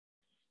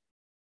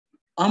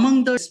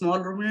Among the small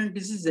ruminant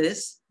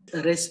diseases,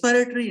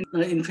 respiratory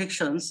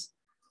infections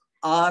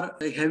are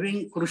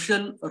having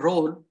crucial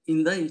role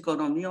in the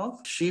economy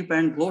of sheep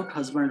and goat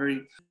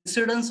husbandry.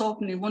 Incidence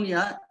of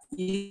pneumonia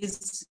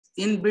is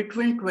in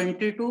between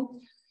 20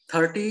 to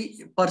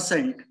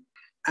 30%,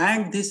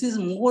 and this is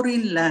more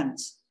in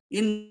lambs.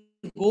 In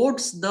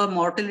goats, the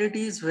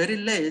mortality is very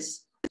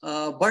less,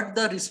 but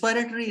the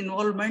respiratory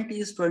involvement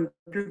is 20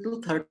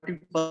 to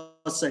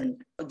 30%.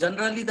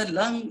 Generally, the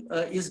lung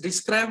is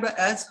described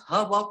as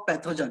hub of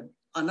pathogen.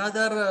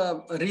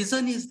 Another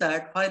reason is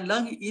that why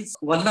lung is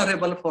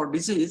vulnerable for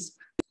disease,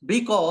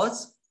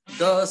 because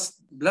the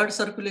blood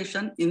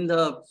circulation in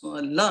the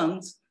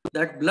lungs,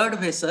 that blood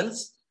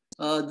vessels,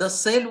 the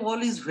cell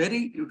wall is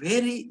very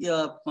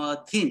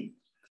thin.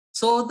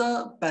 So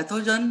the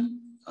pathogen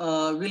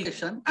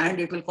will and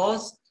it will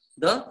cause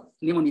the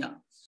pneumonia.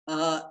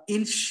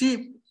 In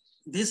sheep,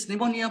 this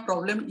pneumonia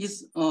problem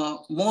is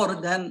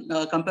more than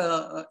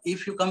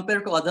if you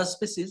compare to other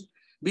species,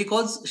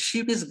 because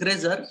sheep is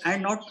grazer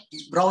and not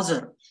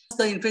browser.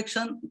 The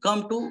infection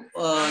come to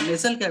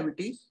nasal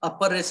cavity,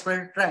 upper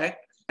respiratory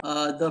tract,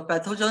 the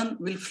pathogen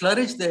will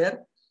flourish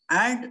there,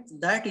 and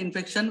that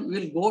infection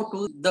will go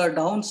to the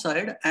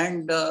downside,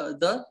 and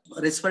the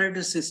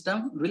respiratory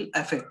system will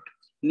affect.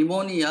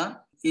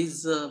 Pneumonia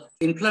is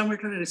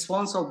inflammatory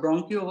response of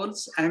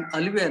bronchioles and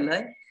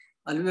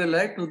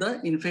alveoli to the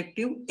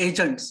infective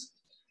agents,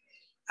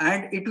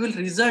 and it will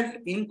result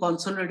in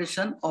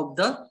consolidation of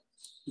the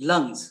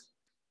lungs.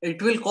 It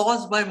will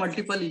cause by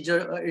multiple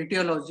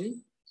etiology,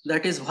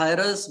 that is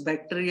virus,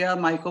 bacteria,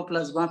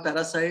 mycoplasma,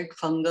 parasite,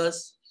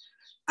 fungus,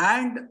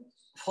 and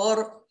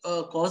for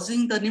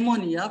causing the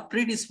pneumonia,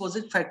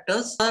 predisposing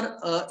factors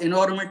are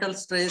environmental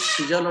stress,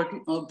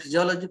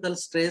 physiological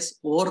stress,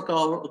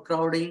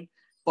 overcrowding,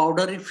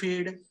 powdery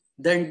feed,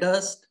 then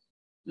dust.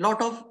 Lot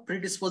of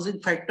predisposing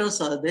factors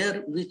are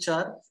there which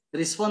are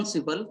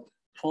responsible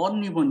for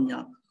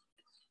pneumonia.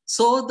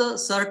 So the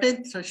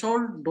certain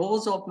threshold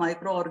dose of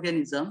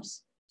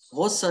microorganisms,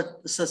 host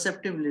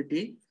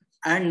susceptibility,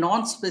 and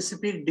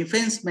non-specific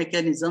defense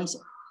mechanisms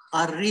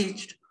are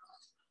reached,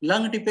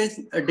 lung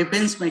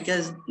defense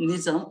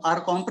mechanisms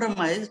are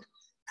compromised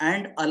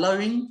and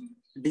allowing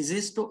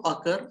disease to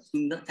occur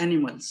in the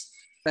animals.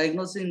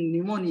 Diagnosing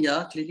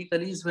pneumonia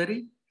clinically is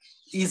very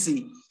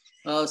easy.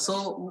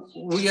 So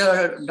we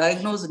are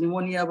diagnosed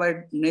pneumonia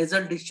by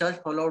nasal discharge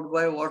followed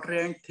by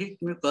watery and thick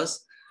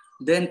mucus.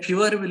 Then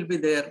fever will be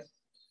there,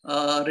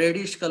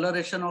 reddish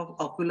coloration of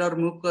ocular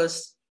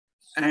mucus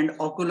and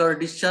ocular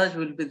discharge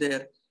will be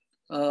there.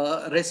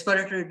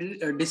 Respiratory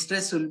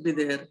distress will be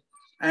there.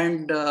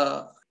 And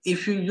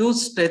if you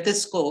use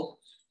stethoscope,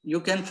 you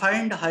can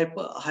find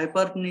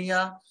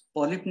hyperpnea,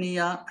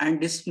 polypnea,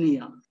 and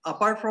dyspnea.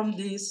 Apart from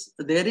this,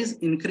 there is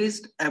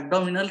increased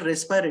abdominal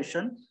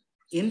respiration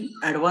in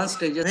advanced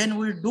stages. When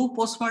we do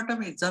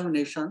postmortem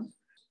examination,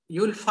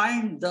 you will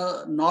find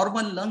the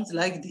normal lungs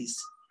like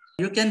this.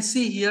 You can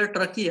see here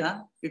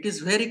trachea, it is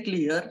very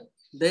clear.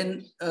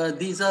 Then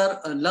these are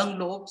lung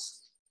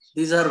lobes.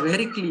 These are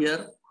very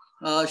clear.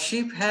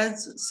 Sheep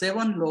has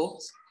 7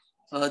 lobes.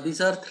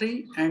 These are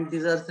 3 and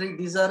these are 3.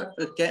 These are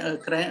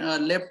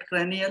left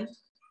cranial,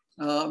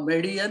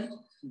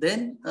 medial.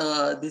 Then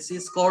this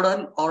is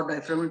caudal or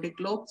diaphragmatic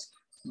lobes.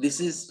 This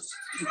is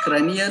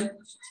cranial,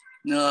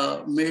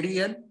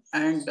 medial,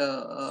 and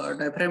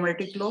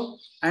diaphragmatic lobe.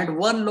 And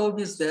 1 lobe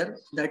is there,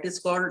 that is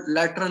called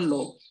lateral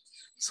lobe.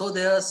 So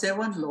there are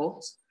 7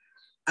 lobes,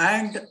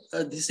 and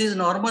this is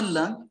normal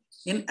lung.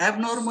 In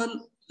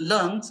abnormal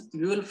lungs,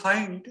 you will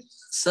find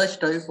such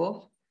type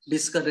of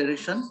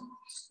discoloration.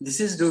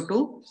 This is due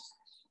to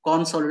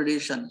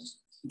consolidation.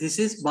 This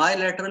is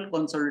bilateral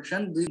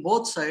consolidation. With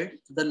both sides,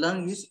 the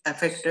lung is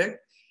affected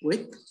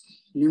with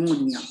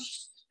pneumonia.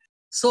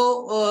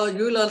 So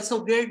you will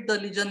also get the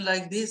lesion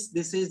like this.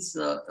 This is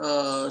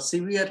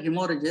severe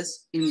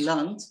hemorrhages in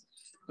lungs.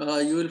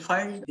 You will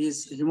find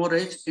this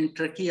hemorrhage in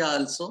trachea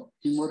also,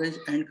 hemorrhage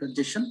and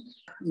congestion.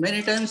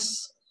 Many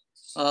times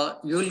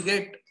you will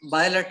get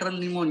bilateral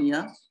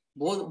pneumonia.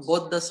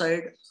 Both the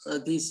side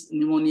this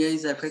pneumonia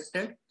is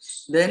affected.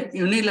 Then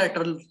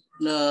unilateral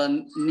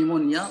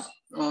pneumonia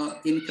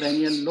in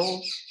cranial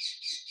lobe,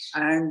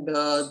 and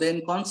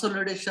then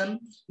consolidation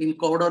in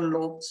caudal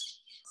lobes.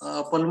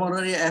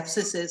 Pulmonary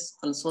abscesses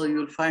also you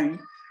will find.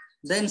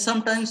 Then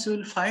sometimes you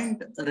will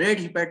find red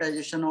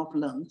hepatization of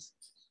lungs,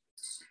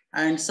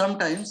 and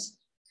sometimes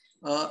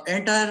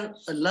entire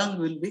lung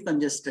will be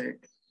congested.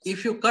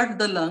 If you cut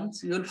the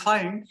lungs, you will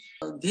find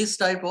this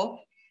type of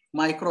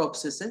micro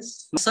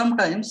abscesses.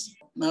 Sometimes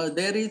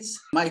there is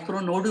micro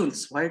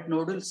nodules, white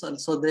nodules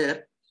also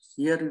there.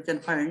 Here you can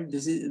find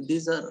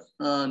these are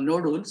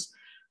nodules,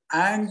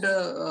 and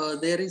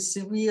there is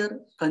severe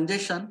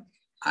congestion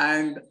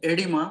and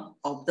edema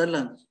of the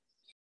lung.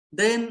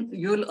 Then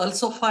you will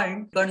also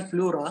find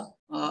pleura,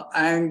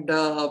 and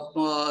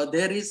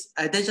there is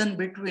adhesion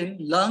between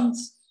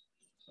lungs,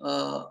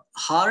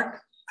 heart,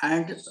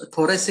 and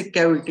thoracic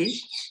cavity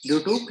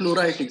due to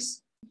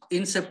pleuritis.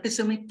 in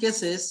septicemic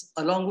cases,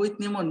 along with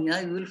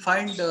pneumonia, you will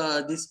find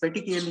these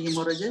petechial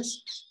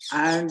hemorrhages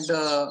and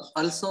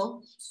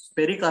also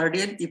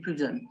pericardial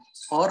effusion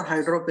or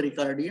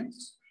hydropericardium.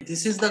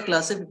 This is the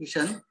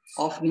classification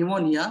of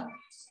pneumonia,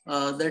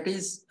 that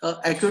is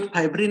acute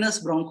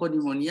fibrinous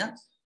bronchopneumonia,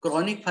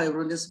 chronic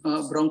fibrinous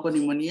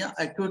bronchopneumonia,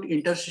 acute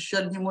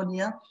interstitial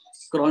pneumonia,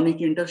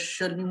 chronic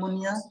interstitial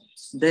pneumonia,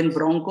 then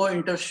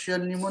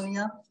bronchointerstitial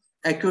pneumonia,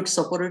 acute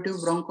suppurative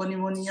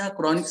bronchopneumonia,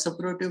 chronic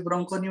suppurative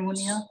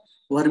bronchopneumonia,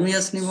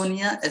 vermius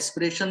pneumonia,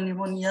 aspiration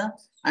pneumonia,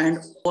 and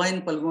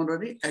ovine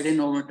pulmonary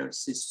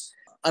adenomatosis.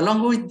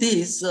 Along with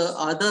these,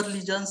 other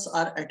lesions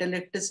are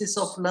atelectasis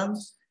of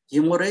lungs,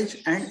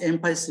 hemorrhage, and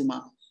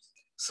emphysema.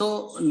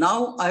 So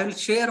now I will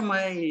share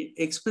my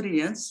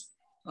experience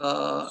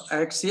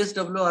at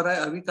CSWRI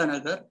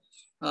Avikanagar.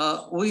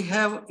 We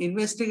have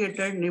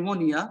investigated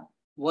pneumonia.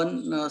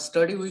 One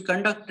study we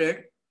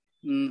conducted,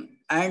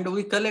 and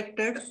we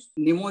collected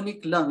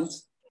pneumonic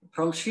lungs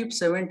from sheep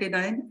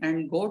 79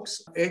 and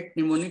goats 8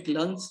 pneumonic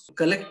lungs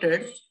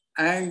collected.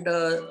 And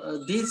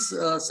these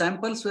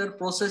samples were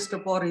processed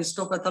for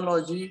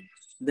histopathology,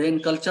 then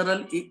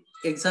cultural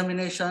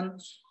examination,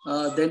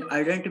 then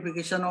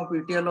identification of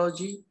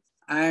etiology,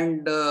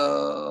 and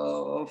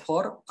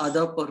for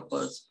other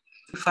purpose.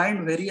 We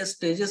find various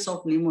stages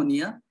of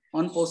pneumonia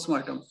on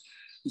postmortem.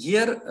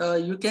 Here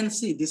you can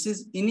see this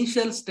is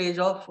initial stage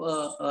of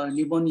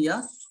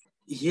pneumonia.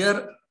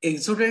 Here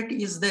exudate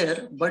is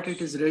there, but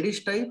it is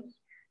reddish type,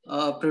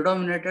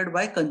 predominated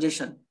by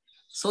congestion.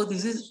 So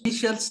this is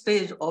initial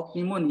stage of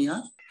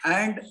pneumonia.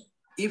 And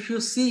if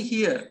you see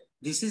here,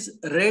 this is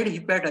red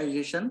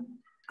hepatization,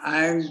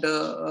 and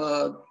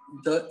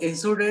the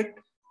exudate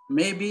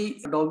may be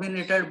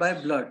dominated by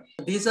blood.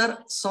 These are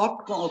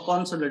soft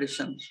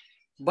consolidation.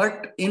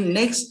 But in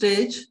next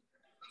stage,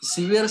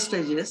 severe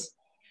stages,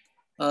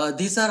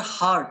 these are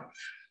hard.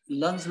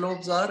 Lungs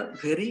lobes are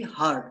very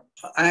hard,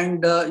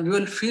 and you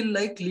will feel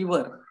like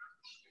liver.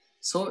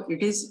 So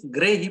it is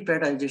gray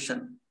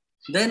hepatization.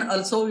 Then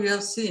also we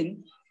have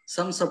seen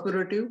some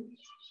suppurative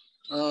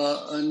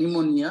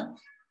pneumonia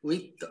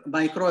with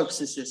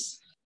microabscesses.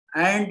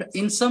 And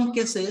in some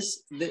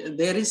cases,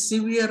 there is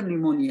severe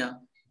pneumonia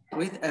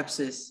with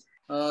abscess.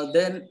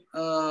 Then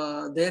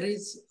there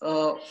is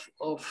a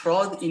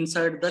froth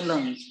inside the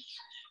lungs.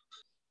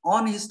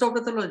 On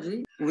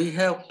histopathology, we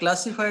have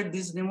classified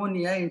this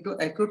pneumonia into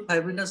acute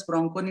fibrinous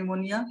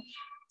bronchopneumonia,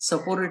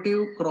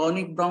 suppurative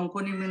chronic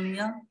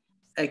bronchopneumonia,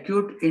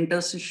 acute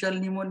interstitial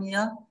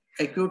pneumonia,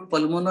 acute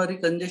pulmonary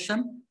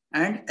congestion,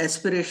 and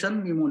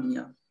aspiration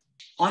pneumonia.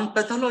 On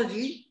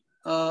pathology,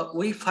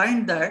 we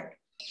find that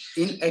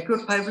in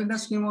acute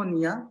fibrinous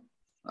pneumonia,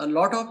 a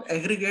lot of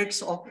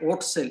aggregates of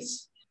oat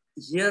cells.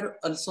 Here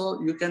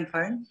also you can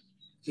find,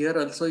 here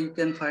also you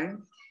can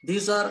find.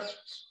 These are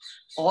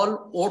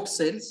all oat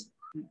cells.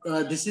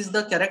 This is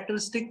the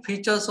characteristic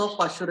features of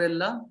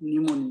Pasteurella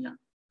pneumonia.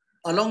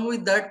 Along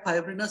with that,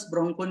 fibrinous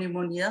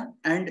bronchopneumonia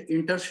and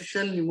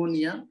interstitial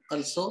pneumonia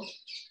also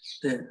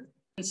there.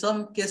 In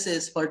some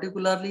cases,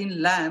 particularly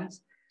in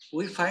lambs,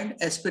 we find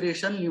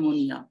aspiration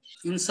pneumonia.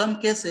 In some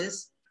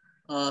cases,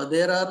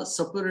 there are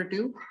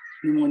suppurative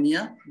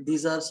pneumonia.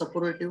 These are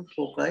suppurative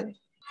foci.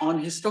 On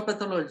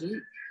histopathology,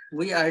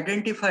 we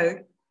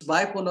identified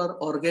bipolar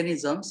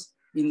organisms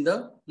in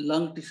the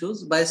lung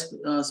tissues by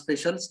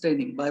special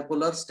staining,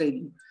 bipolar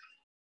staining.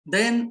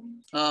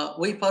 Then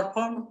we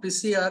performed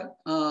PCR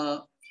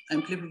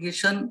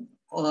amplification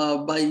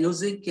by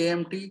using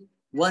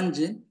KMT1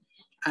 gene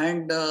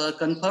and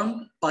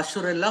confirmed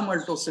Pasteurella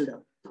multocida.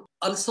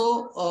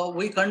 Also,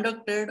 we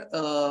conducted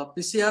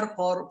PCR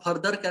for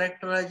further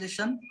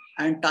characterization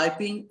and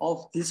typing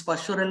of this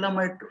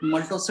Pasteurella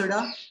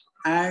multocida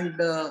and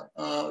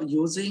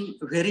using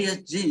various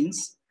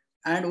genes.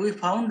 And we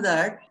found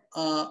that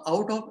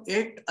out of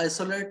 8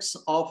 isolates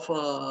of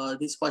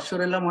this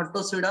Pasteurella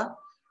multocida,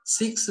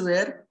 6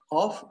 were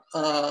of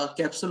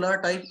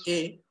capsular type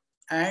A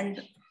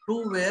and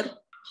 2 were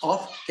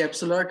of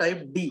capsular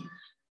type D.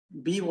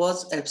 B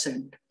was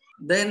absent.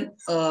 Then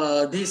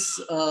this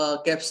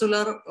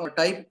capsular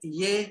type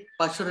A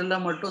Pasteurella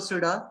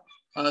multocida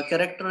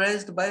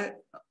characterized by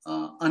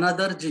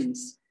another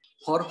genes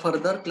for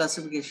further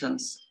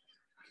classifications.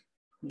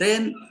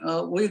 Then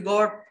we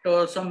got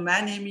some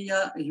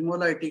Mannheimia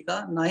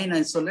hemolytica, 9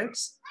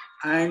 isolates,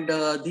 and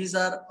these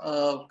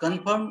are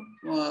confirmed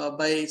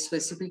by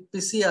specific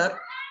PCR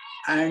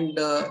and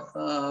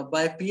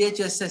by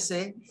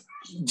PHSSA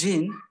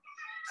gene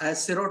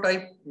as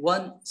serotype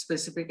 1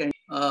 specific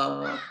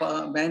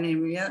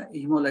Mannheimia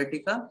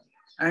hemolytica,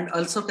 and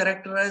also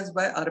characterized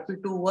by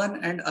RP21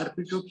 and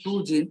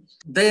RP22 gene.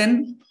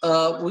 Then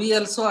we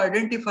also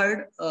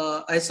identified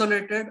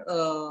isolated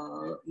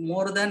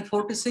more than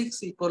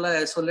 46 E.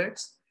 coli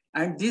isolates,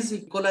 and these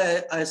E.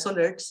 coli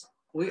isolates,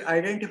 we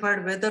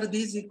identified whether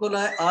these E.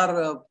 coli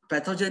are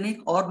pathogenic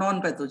or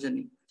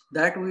non-pathogenic.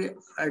 That we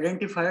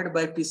identified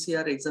by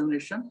PCR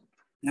examination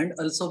and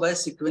also by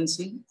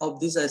sequencing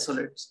of these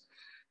isolates.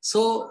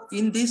 So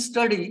in this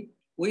study,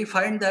 we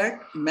find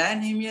that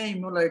Mannheimia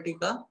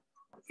hemolytica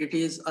it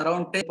is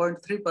around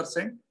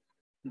 10.3%.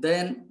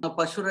 Then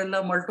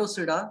Pasteurella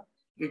multocida,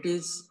 it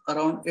is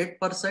around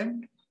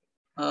 8%.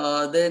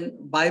 Then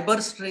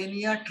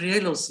Biberstrania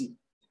trialosi.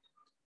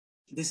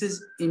 This is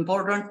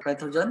important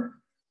pathogen.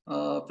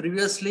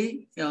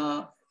 Previously,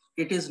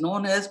 it is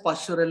known as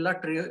Pasteurella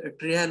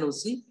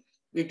trialosi.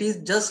 It is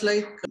just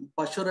like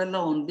Pasteurella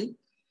only,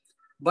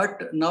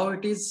 but now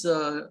it is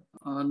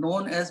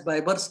known as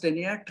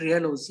Biberstrania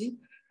trialosi.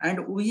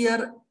 And we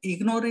are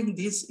ignoring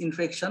this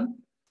infection.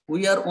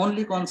 We are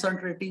only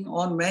concentrating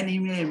on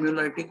Mannheimia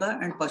hemolytica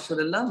and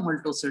Pasteurella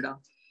multocida.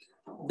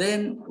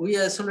 Then we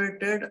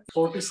isolated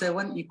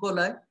 47 E.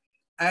 coli,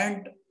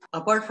 and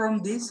apart from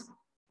this,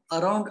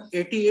 around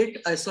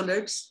 88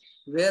 isolates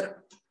were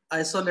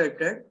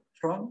isolated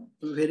from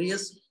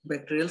various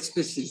bacterial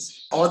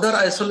species. Other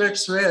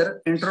isolates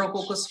were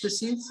Enterococcus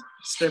species,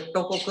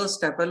 Streptococcus,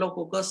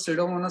 Staphylococcus,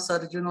 Pseudomonas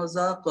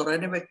aeruginosa,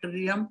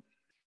 Corynebacterium,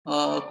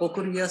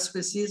 Cocuria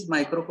species,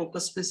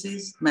 Micrococcus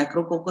species,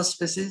 Macrococcus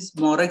species,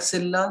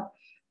 Moraxilla,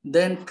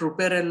 then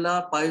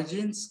Truperella,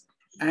 Pygenes,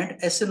 and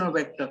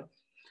Acinetobacter.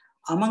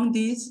 Among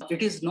these,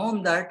 it is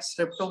known that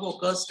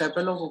Streptococcus,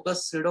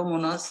 Staphylococcus,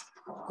 Pseudomonas,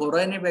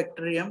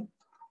 Corynebacterium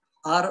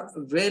are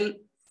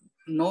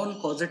well-known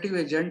causative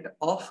agent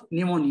of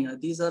pneumonia.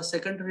 These are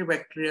secondary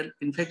bacterial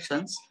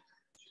infections,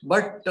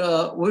 but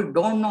we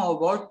don't know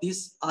about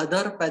these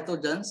other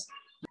pathogens,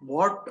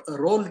 what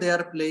role they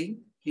are playing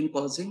in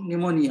causing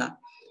pneumonia.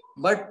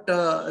 But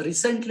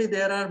recently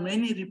there are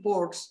many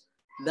reports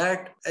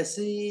that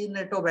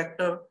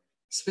Acinetobacter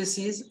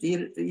species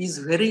is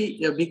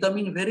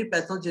becoming very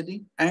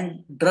pathogenic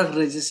and drug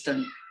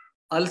resistant.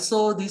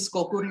 Also, this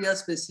Cocuria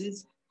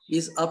species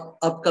is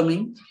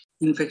upcoming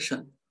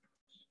infection.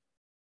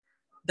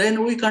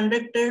 Then we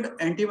conducted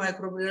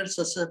antimicrobial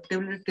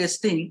susceptibility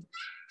testing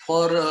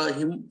for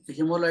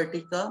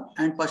Hemolytica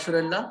and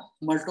Pasteurella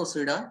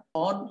multocida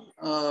on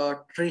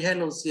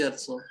Trialosi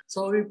also.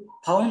 So we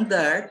found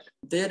that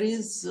there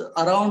is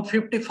around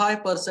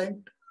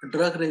 55%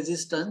 drug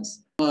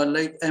resistance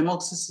like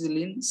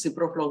amoxicillin,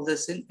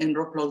 ciprofloxacin,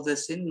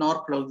 enrofloxacin,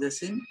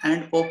 norfloxacin,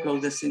 and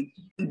ofloxacin.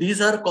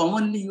 These are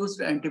commonly used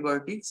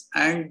antibiotics,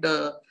 and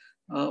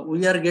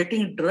we are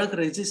getting drug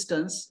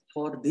resistance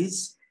for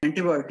these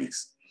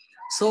antibiotics.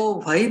 So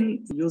while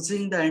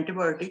using the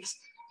antibiotics,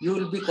 you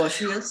will be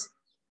cautious,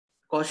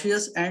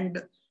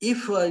 and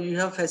if you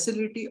have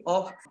facility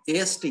of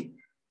AST,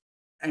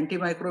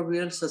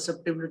 antimicrobial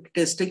susceptibility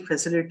testing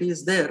facility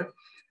is there,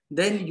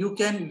 then you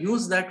can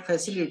use that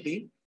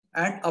facility,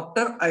 and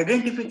after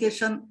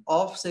identification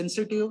of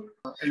sensitive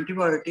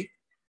antibiotic,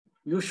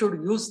 you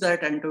should use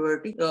that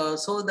antibiotic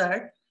so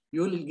that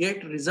you will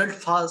get result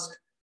fast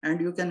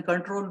and you can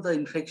control the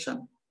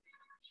infection.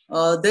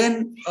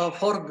 Then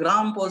for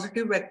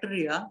gram-positive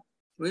bacteria,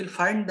 we'll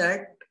find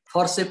that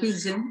for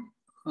cefizim,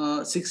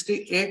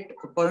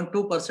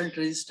 68.2%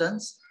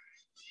 resistance,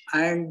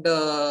 and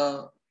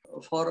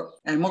for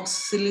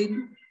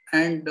amoxicillin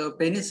and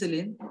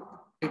penicillin,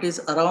 it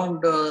is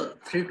around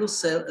 3 to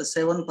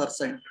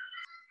 7%.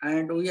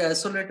 And we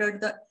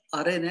isolated the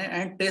RNA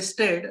and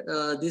tested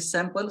these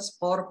samples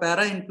for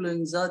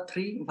parainfluenza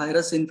 3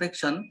 virus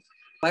infection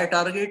by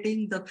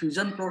targeting the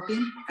fusion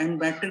protein and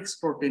matrix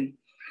protein.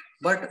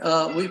 But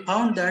we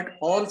found that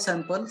all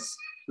samples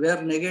were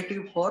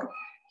negative for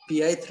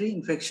PI3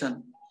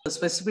 infection. The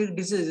specific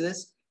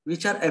diseases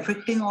which are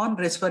affecting on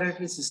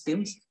respiratory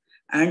systems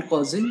and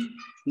causing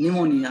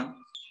pneumonia.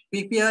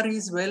 PPR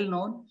is well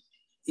known.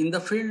 In the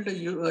field,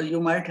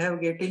 you might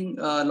have getting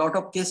a lot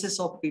of cases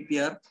of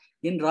PPR.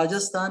 In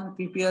Rajasthan,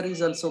 PPR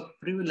is also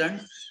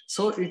prevalent.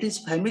 So it is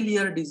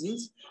familiar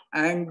disease,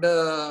 and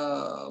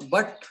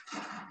but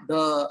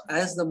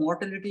as the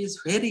mortality is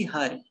very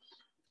high,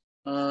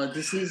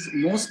 this is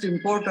most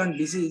important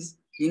disease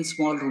in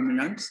small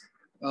ruminants,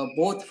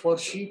 both for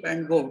sheep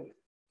and goat.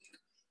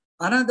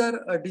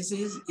 Another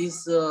disease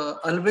is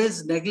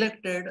always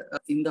neglected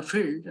in the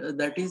field,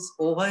 that is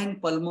ovine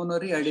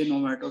pulmonary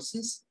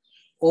adenomatosis,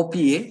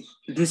 OPA.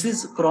 This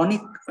is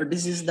chronic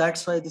disease,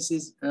 that's why this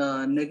is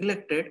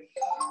neglected.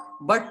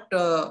 But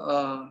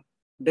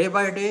day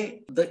by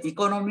day, the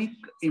economic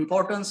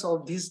importance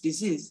of this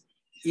disease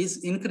is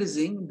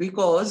increasing,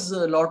 because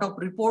a lot of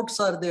reports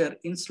are there.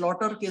 In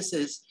slaughter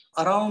cases,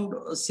 around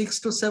 6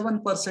 to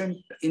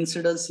 7%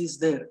 incidence is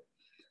there.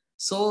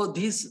 So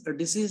this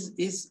disease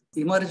is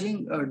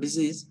emerging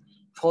disease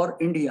for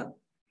India.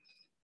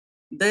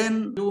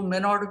 Then you may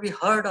not be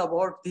heard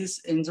about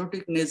this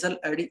enzotic nasal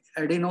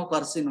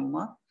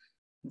adenocarcinoma.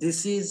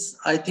 This is,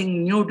 I think,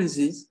 new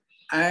disease,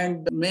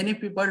 and many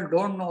people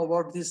don't know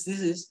about this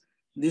disease.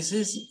 This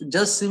is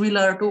just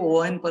similar to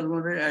ovine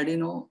pulmonary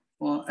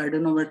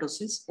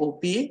adenomatosis,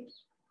 OPA.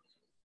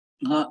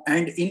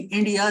 And in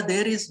India,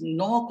 there is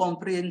no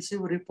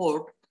comprehensive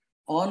report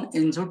on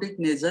enzotic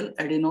nasal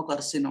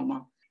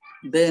adenocarcinoma.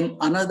 Then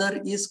another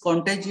is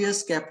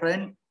contagious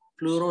caprine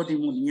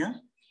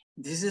pleuropneumonia.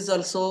 This is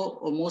also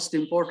a most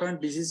important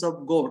disease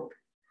of goat.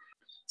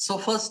 So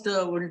first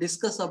we'll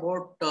discuss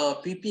about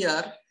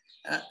PPR.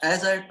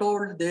 As I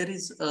told, there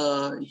is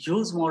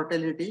huge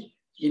mortality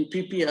in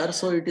PPR.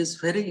 So it is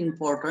very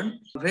important.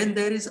 When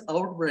there is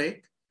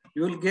outbreak,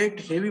 you will get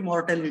heavy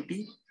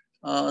mortality.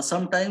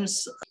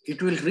 Sometimes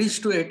it will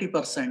reach to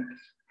 80%,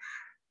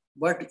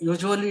 but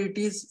usually it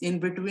is in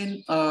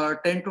between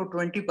 10 to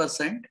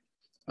 20%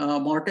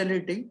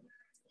 mortality.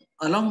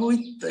 Along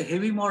with the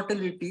heavy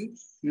mortality,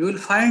 you will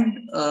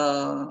find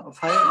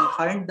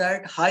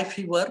that high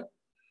fever,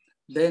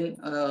 then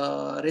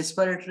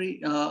respiratory,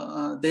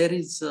 there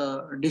is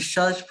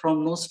discharge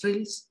from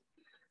nostrils,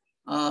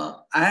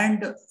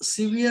 and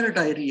severe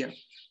diarrhea.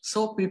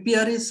 So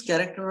PPR is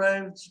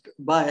characterized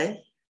by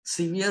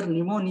severe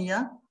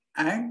pneumonia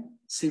and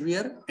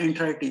severe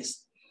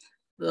enteritis.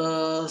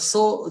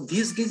 So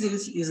this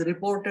disease is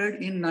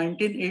reported in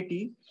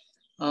 1980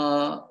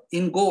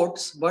 in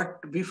goats, but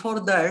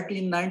before that,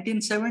 in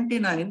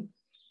 1979,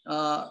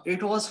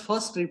 it was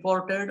first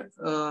reported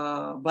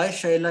by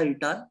Shaila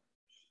et al.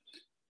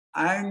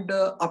 And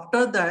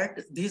after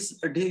that, this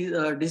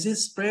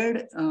disease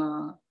spread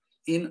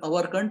in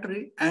our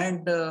country,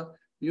 and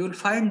you will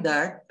find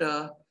that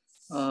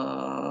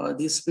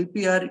this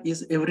PPR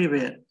is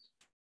everywhere.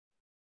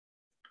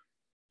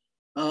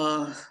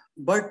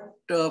 But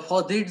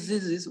for this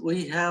disease,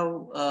 we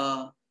have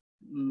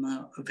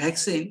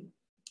vaccine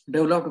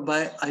developed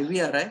by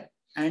IVRI,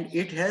 and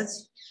it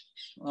has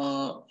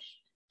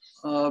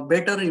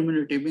better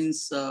immunity,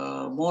 means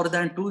more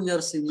than 2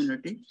 years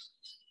immunity.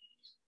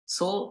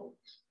 So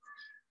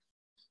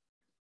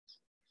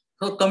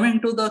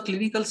coming to the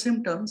clinical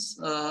symptoms,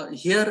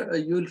 here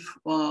you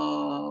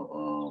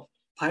will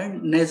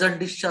find nasal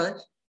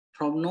discharge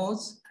from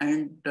nose,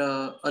 and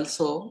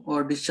also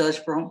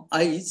discharge from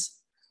eyes.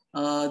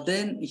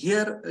 Then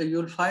here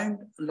you'll find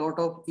a lot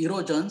of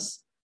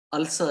erosions,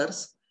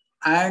 ulcers,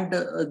 and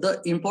the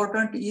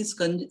important is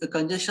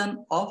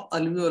congestion of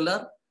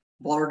alveolar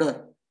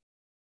border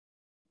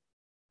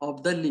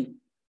of the lip.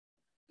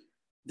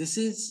 This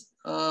is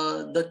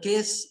the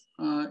case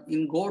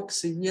in goat.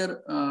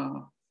 Severe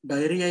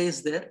diarrhea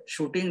is there,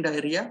 shooting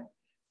diarrhea,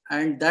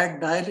 and that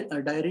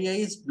diarrhea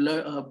is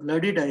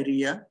bloody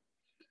diarrhea.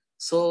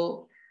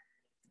 So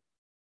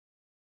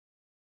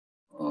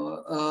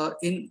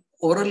in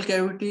oral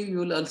cavity, you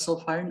will also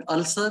find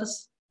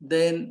ulcers.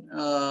 Then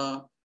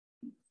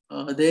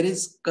there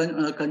is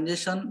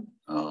congestion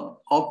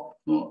of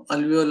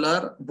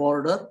alveolar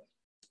border.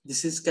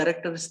 This is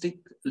characteristic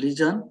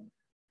lesion.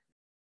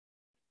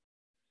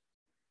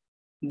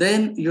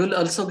 Then you will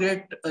also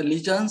get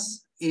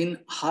lesions in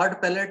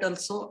hard palate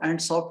also and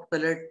soft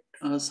palate.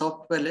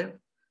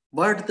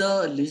 But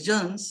the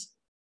lesions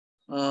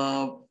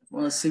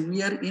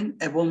severe in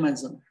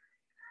abomasum.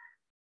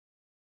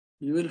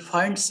 You will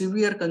find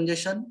severe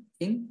congestion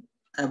in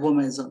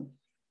abomasum.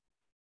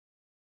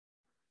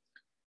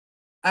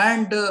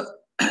 And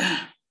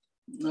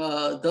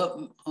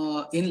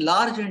in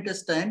large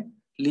intestine,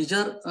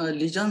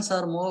 lesions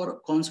are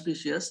more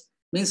conspicuous.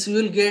 Means you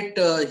will get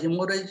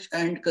hemorrhage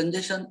and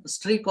congestion,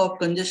 streak of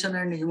congestion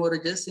and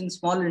hemorrhages in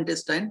small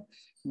intestine,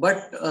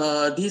 but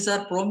these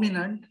are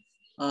prominent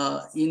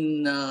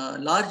in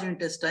large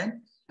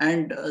intestine,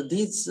 and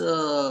this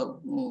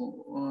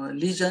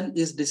lesion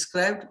is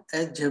described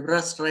as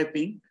zebra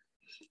striping.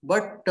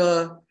 But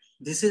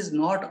this is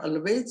not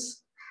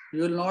always,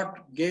 you will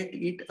not get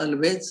it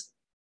always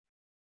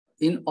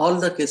in all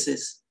the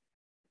cases.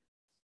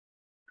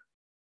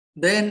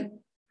 Then,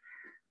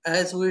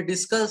 as we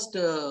discussed,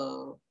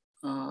 you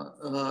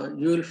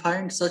will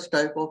find such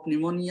type of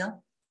pneumonia.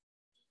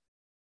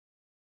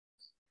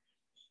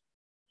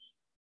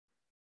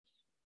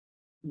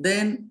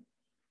 Then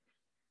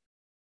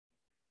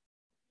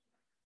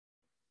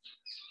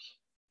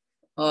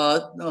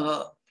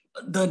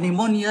the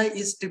pneumonia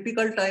is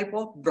typical type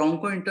of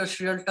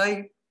bronchointerstitial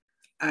type,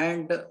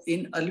 and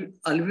in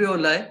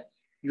alveoli,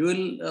 you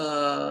will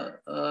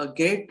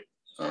get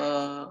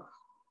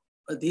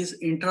these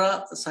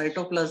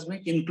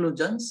intracytoplasmic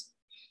inclusions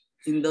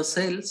in the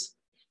cells.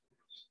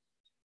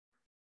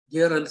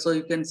 Here also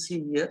you can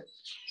see here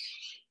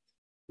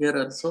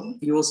also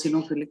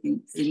eosinophilic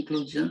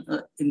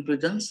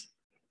inclusions.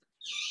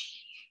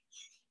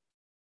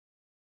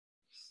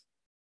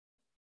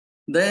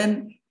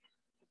 Then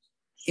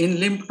in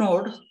lymph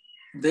node,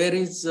 there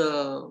is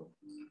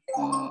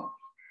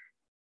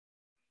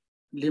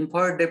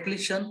lymphoid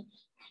depletion,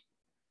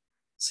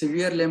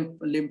 severe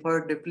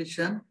lymphoid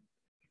depletion,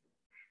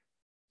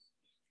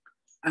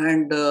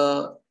 and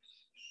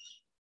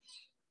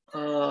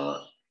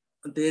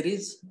there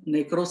is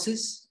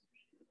necrosis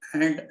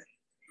and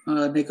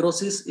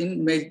necrosis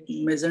in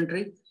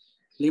mesenteric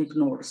lymph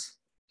nodes.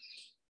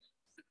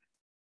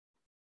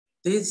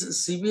 These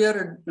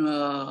severe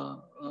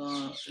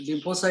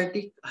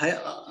lymphocytic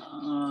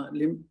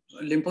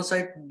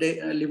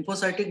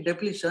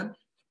depletion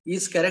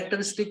is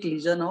characteristic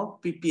lesion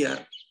of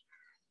PPR.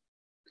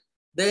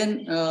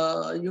 Then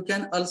you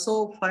can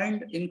also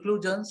find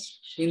inclusions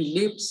in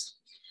lips.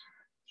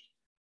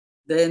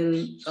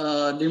 Then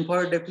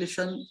lymphoid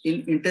depletion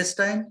in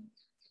intestine.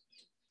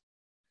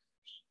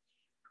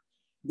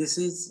 This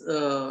is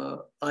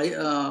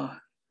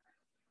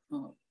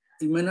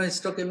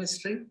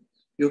immunohistochemistry.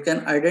 You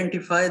can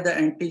identify the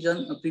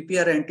antigen,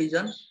 PPR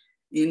antigen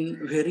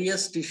in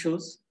various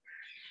tissues.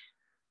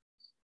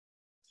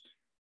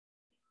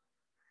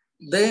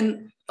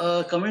 Then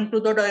coming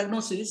to the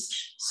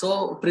diagnosis,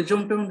 so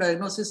presumptive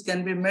diagnosis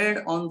can be made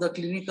on the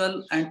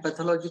clinical and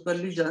pathological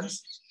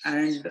lesions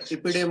and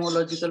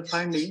epidemiological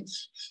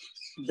findings.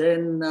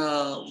 Then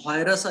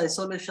virus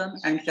isolation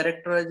and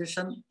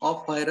characterization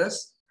of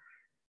virus.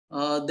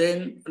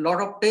 Then a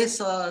lot of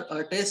tests are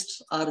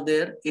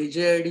there.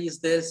 AJID is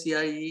there,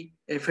 CIE,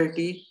 FAT,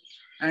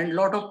 and a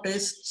lot of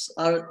tests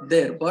are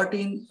there. But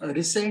in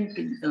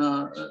recently,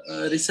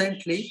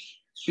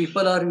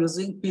 people are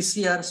using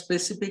PCR,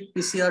 specific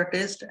PCR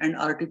test and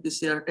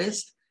RT-PCR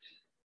test.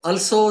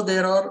 Also,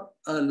 there are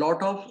a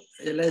lot of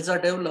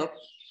ELISA developed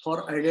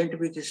for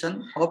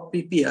identification of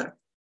PPR.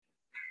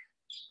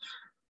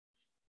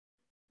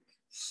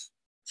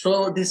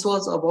 So this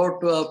was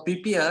about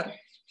PPR.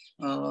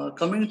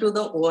 Coming to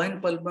the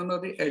ovine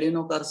pulmonary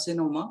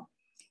adenocarcinoma,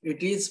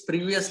 it is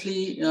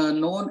previously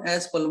known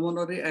as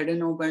pulmonary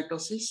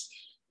adenomatosis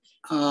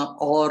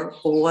or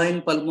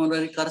ovine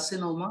pulmonary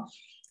carcinoma,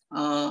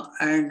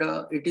 and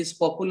it is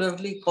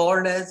popularly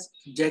called as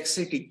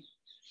Jaxity,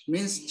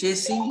 means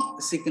chasing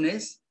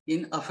sickness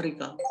in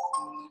Africa.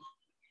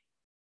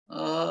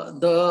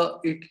 The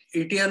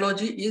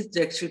etiology is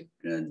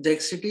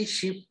Jaxity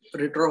sheep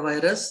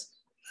retrovirus,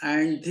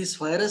 and this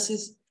virus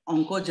is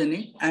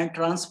oncogenic and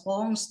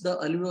transforms the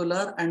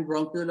alveolar and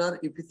bronchiolar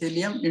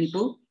epithelium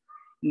into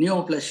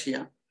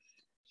neoplasia.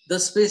 The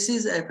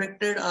species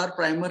affected are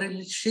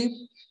primarily sheep,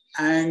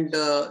 and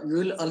you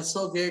will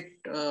also get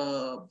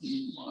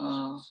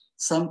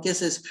some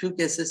cases, few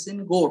cases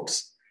in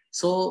goats.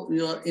 So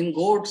in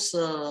goats,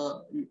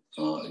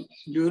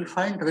 you will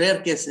find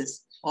rare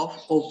cases of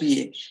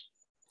OPA.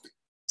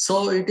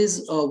 So it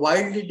is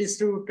widely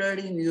distributed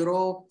in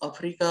Europe,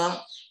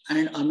 Africa,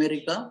 and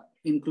America,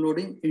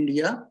 including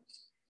India.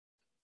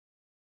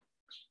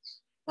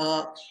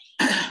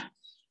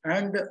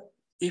 And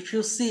if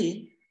you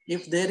see,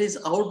 if there is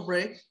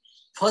outbreak,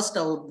 first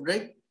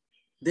outbreak,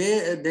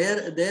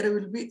 there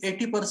will be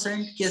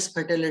 80% case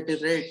fatality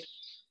rate.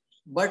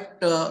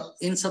 But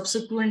in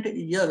subsequent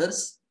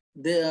years,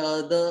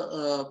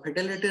 the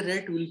fatality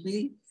rate will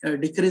be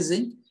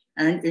decreasing,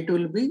 and it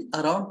will be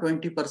around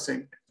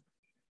 20%.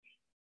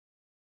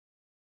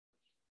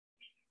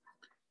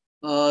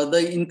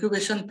 The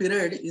incubation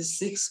period is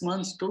 6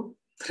 months to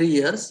 3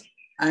 years,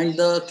 and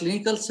the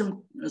clinical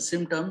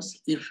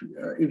symptoms,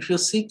 if you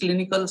see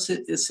clinical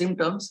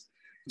symptoms,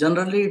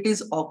 generally it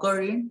is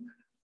occurring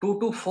 2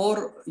 to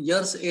 4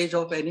 years age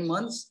of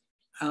animals.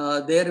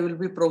 There will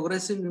be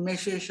progressive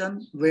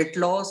emaciation, weight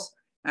loss,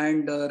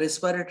 and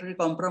respiratory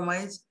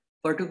compromise,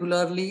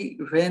 particularly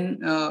when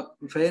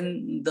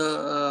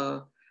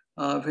the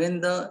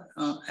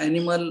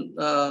animal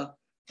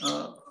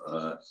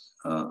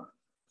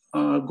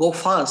go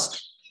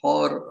fast,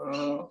 or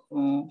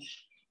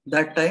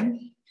that time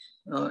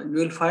you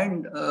will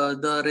find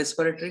the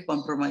respiratory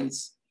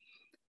compromise,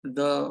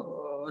 the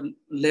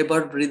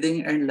labored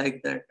breathing, and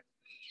like that.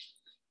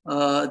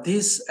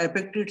 These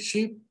affected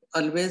sheep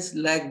always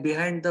lag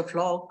behind the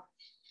flock,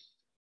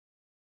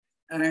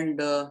 and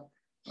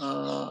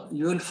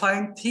you will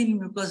find thin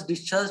mucus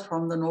discharge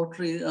from the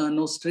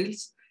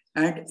nostrils,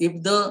 and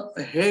if the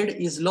head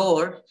is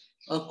lowered,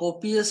 a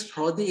copious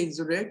frothy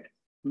exudate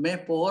may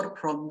pour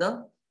from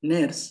the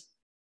nares.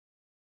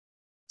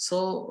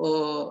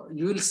 So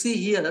you will see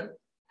here,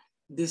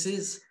 this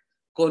is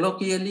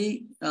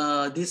colloquially,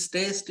 this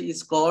test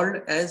is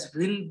called as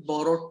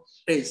Wilborough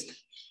test.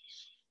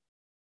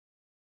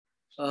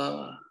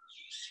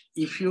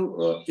 If you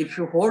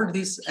hold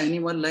this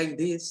animal like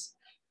this,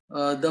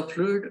 the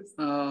fluid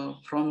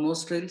from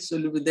nostrils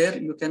will be there.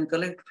 You can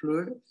collect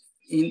fluid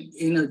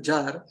in a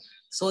jar.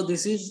 So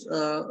this is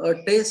a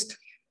test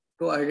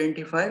to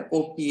identify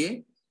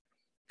OPA,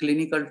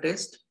 clinical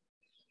test.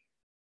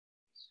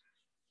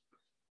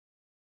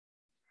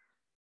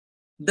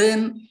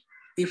 Then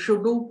if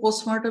you do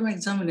postmortem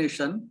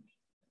examination,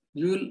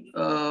 you will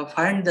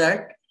find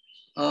that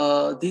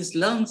these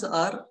lungs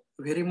are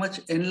very much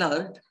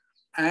enlarged,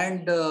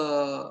 and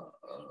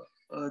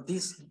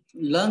these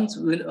lungs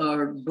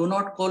will do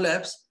not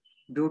collapse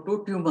due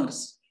to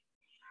tumors.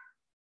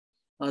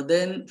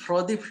 Then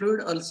frothy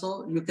fluid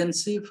also you can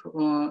see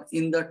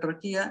in the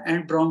trachea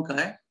and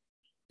bronchi.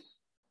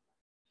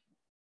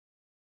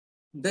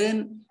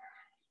 Then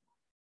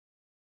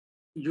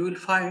you will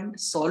find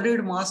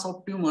solid mass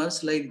of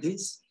tumors like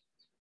this,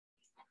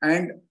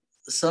 and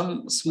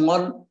some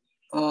small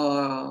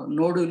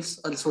nodules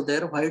also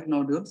there, white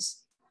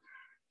nodules.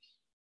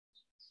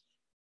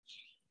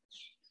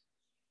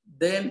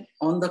 Then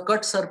on the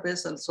cut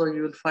surface also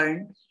you will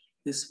find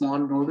these small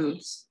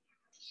nodules.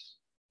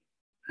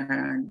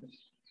 And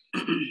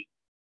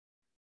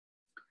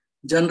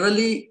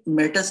generally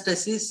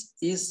metastasis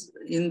is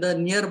in the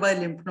nearby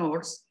lymph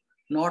nodes,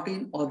 not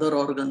in other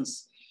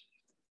organs.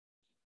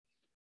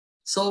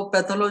 So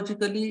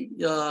pathologically,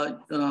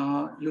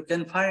 you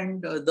can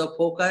find the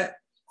foci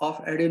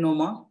of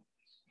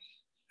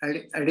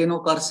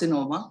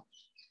adenocarcinoma.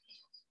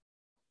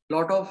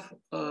 lot of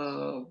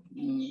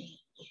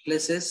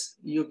places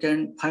you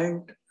can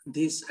find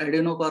this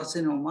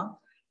adenocarcinoma.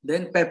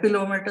 Then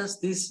papillomatous,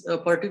 this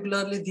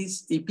particularly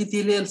these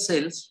epithelial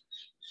cells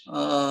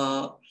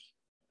of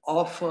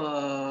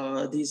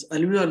these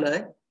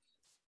alveoli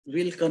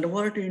will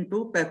convert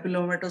into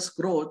papillomatous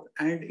growth,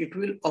 and it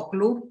will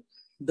occlude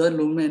the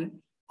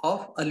lumen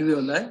of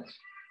alveoli.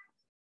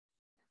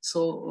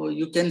 So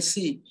you can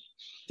see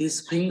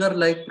these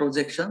finger-like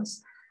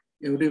projections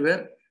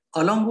everywhere.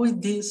 Along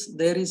with this,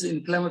 there is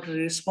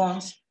inflammatory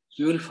response.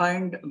 You will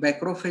find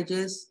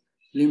macrophages,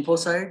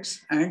 lymphocytes,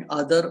 and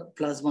other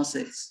plasma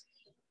cells.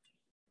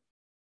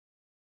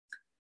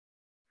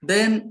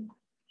 Then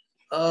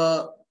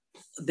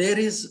there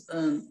is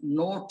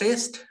no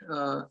test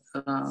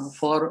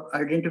for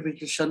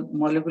identification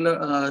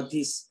molecular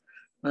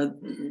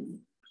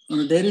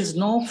there is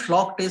no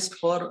flock test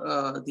for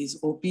this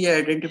OPA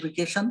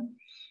identification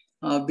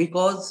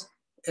because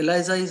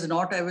ELISA is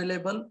not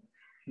available.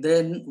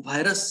 Then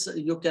virus,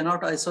 you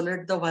cannot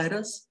isolate the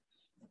virus.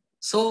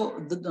 So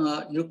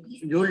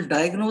you will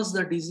diagnose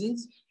the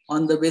disease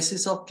on the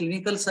basis of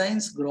clinical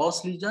signs,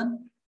 gross lesions,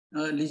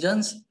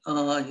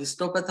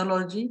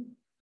 histopathology,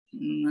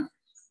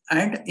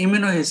 and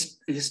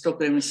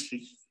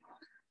immunohistochemistry.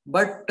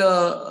 But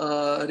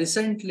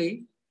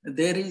recently,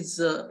 there is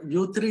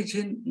U3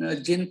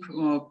 gene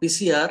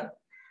PCR,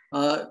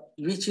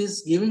 which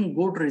is giving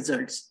good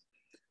results.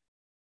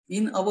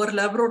 In our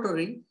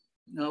laboratory,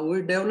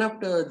 we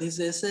developed this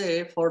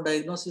assay for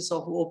diagnosis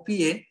of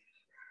OPA,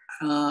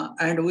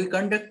 and we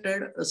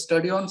conducted a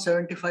study on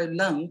 75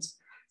 lungs,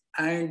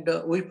 and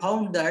we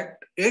found that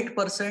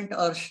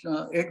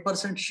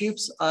 8% sheep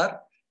are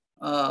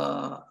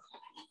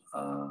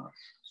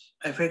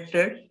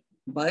affected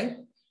by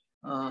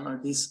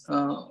this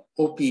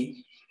OPA.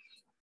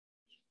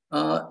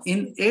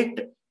 In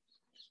eight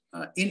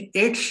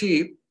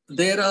sheep,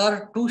 there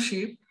are 2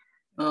 sheep.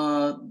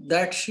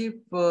 That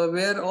sheep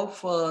were of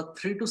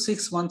 3 to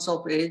 6 months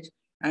of age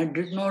and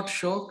did not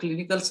show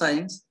clinical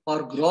signs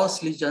or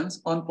gross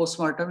lesions on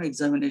postmortem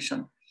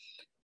examination.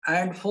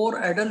 And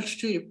 4 adult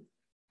sheep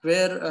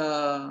were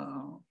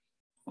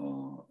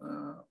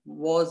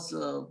was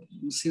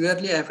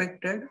severely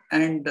affected,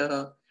 and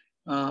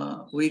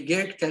we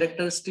get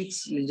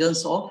characteristics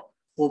lesions of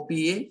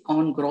OPA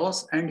on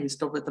gross and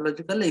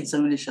histopathological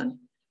examination.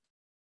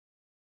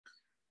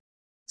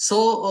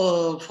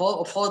 So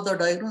for the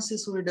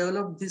diagnosis, we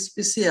developed this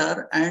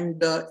PCR,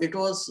 and it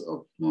was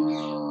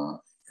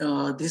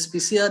this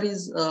PCR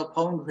is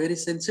found very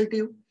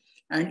sensitive,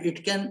 and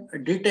it can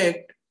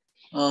detect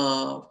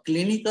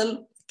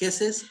clinical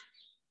cases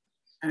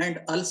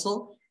and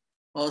also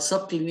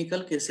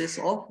subclinical cases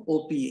of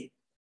OPA.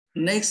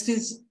 Next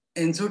is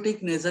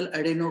enzotic nasal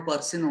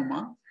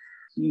adenocarcinoma.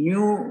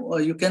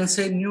 You can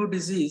say new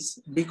disease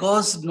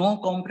because no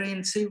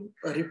comprehensive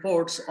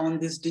reports on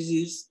this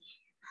disease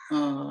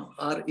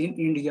are in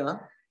India.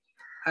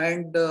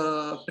 And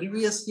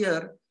previous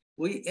year,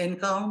 we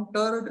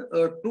encountered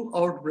 2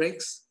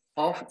 outbreaks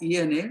of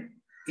ENA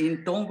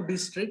in Tonk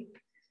district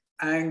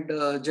and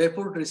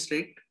Jaipur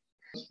district.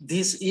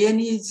 This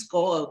ENA is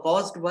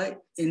caused by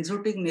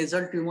enzotic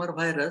nasal tumor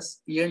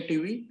virus,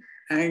 ENTV,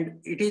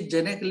 and it is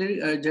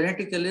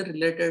genetically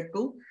related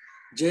to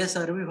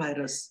JSRV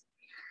virus.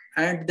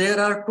 And there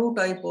are 2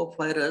 types of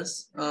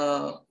virus,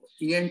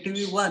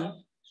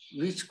 ENTV1,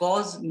 which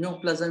cause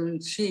neoplasm in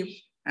sheep,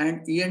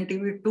 and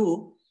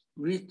ENTV2,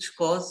 which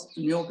cause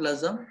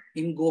neoplasm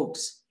in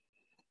goats.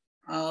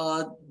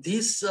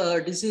 This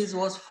disease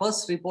was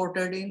first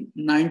reported in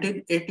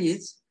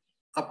 1980s.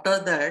 After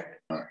that,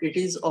 it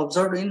is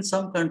observed in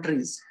some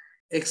countries,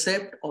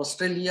 except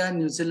Australia,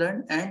 New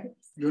Zealand, and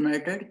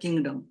United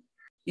Kingdom.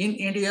 In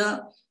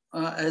India,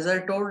 as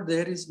I told,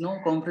 there is no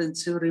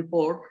comprehensive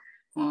report,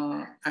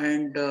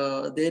 and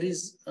there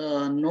is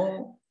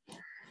no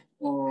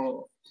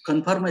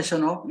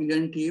confirmation of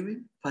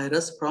ENTV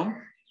virus from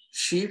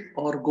sheep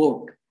or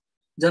goat.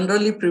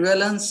 Generally,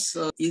 prevalence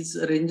is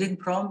ranging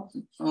from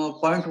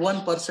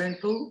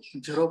 0.1% to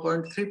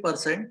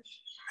 0.3%,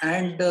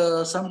 and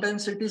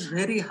sometimes it is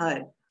very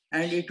high,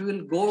 and it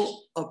will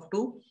go up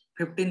to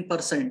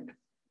 15%.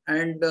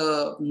 And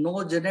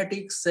no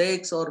genetic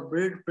sex or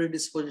breed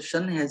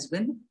predisposition has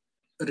been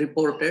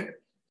reported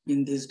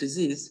in this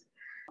disease.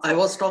 I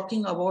was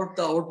talking about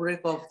the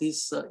outbreak of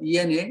this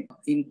ENA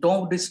in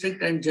Tonk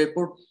district and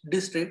Jaipur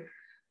district.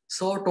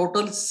 So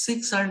total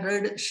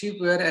 600 sheep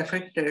were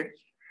affected,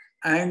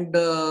 and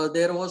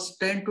there was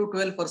 10 to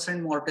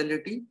 12%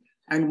 mortality,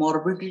 and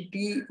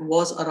morbidity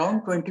was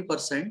around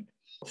 20%.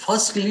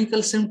 First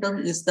clinical symptom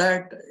is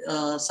that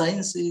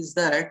signs is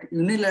that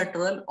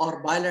unilateral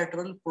or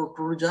bilateral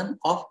protrusion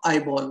of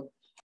eyeball.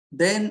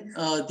 Then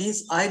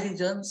these eye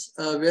lesions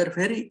were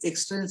very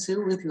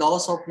extensive with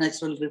loss of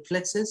natural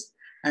reflexes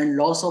and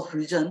loss of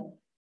vision.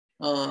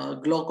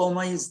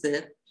 Glaucoma is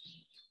there.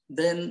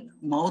 Then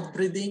mouth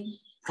breathing,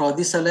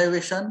 frothy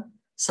salivation.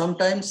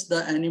 Sometimes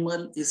the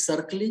animal is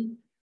circling,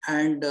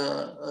 and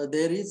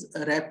there is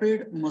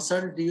rapid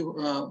muscle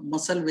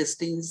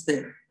wasting is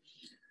there.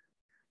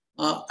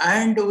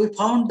 And we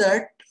found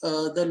that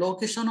the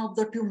location of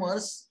the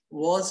tumors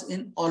was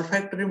in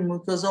olfactory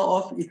mucosa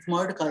of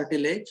ethmoid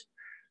cartilage.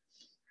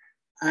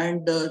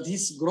 And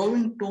this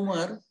growing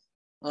tumor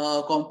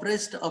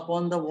compressed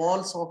upon the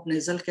walls of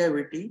nasal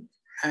cavity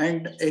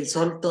and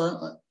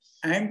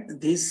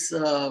and this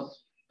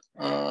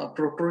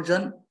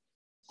protrusion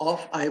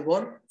of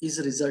eyeball is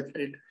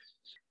resulted.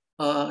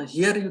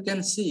 Here you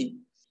can see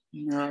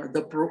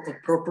the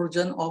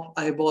protrusion of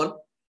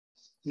eyeball,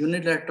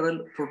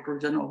 unilateral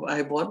protrusion of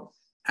eyeball,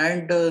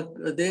 and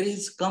there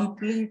is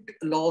complete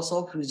loss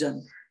of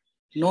vision,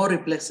 no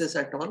reflexes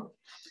at all.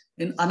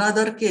 In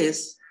another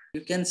case,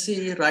 you can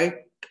see right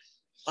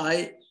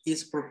eye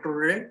is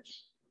protruded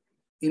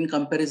in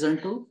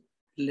comparison to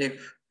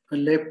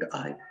left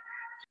eye.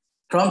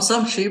 From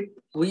some sheep,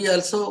 we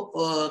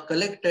also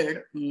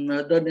collected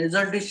the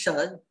nasal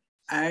discharge,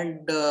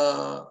 and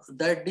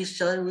that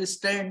discharge we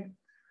stained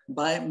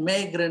by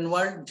May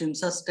Greenwald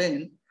Jimsa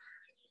stain,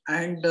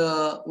 and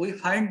we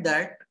find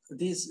that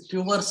these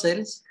tumor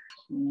cells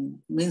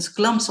means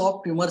clumps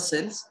of tumor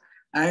cells,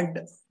 and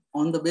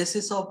on the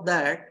basis of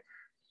that,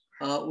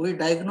 we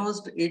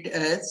diagnosed it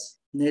as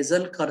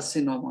nasal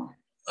carcinoma.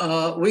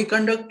 We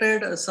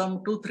conducted some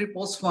 2-3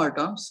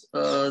 postmortems.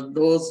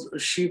 Those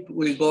sheep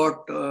we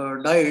got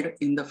died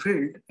in the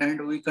field,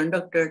 and we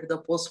conducted the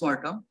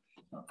postmortem.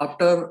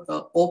 After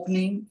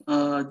opening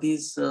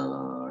these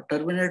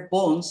terminate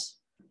bones,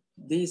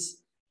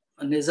 this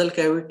nasal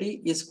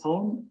cavity is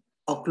found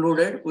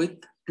occluded with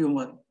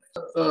tumor.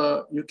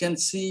 You can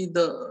see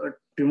the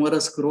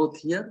tumorous growth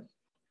here,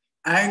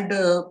 and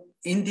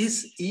in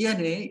this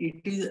ENA,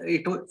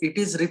 it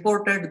is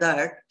reported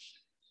that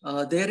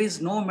there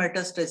is no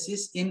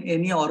metastasis in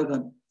any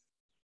organ.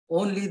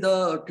 Only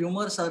the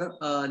tumors are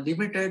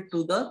limited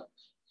to the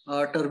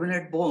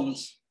terminate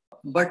bones.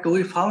 But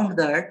we found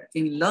that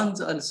in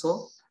lungs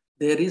also,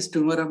 there is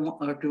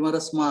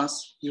tumorous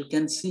mass. You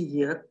can see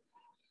here,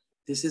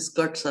 this is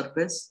cut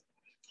surface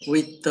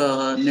with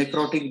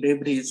necrotic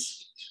debris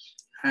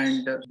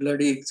and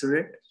bloody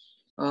exudate.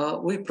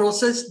 We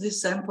process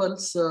these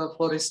samples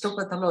for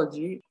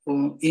histopathology.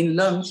 In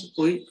lungs,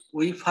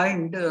 we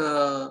find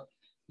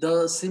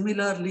the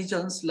similar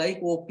lesions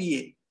like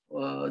OPA,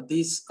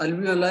 these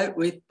alveoli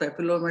with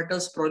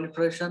papillomatous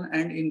proliferation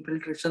and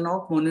infiltration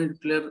of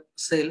mononuclear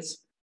cells,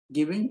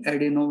 giving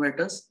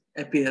adenomatous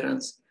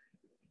appearance,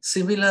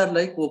 similar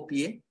like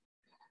OPA.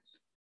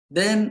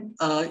 Then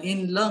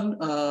in lung,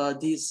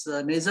 these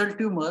nasal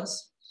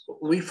tumors,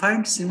 we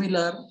find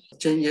similar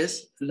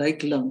changes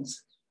like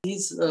lungs.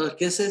 These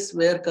cases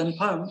were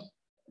confirmed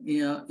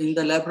in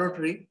the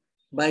laboratory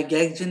by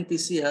GAG-gene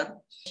PCR.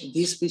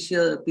 This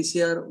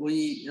PCR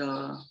we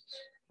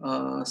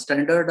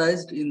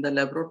standardized in the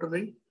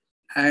laboratory,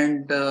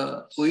 and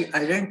we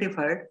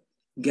identified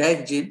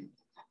GAG-gene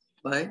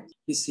by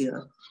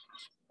PCR.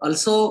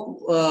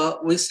 Also,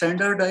 we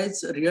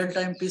standardized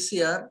real-time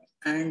PCR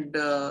and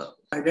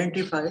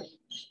identify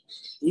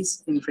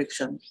this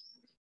infection.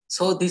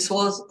 So this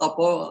was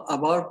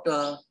about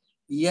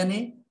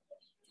ENA.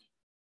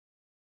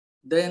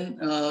 Then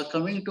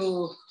coming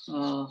to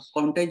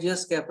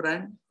contagious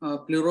caprine,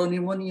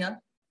 pleuropneumonia.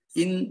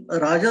 In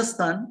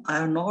Rajasthan, I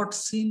have not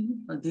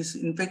seen this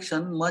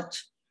infection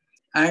much.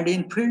 And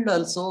in field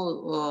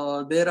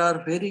also, there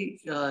are very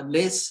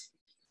less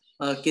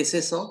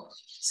cases of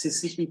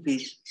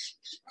CCPP.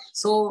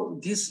 So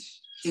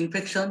this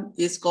infection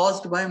is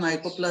caused by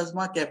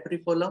Mycoplasma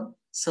capricolum,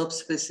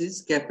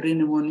 subspecies Capri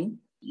pneumoniae.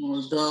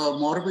 The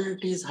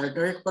morbidity is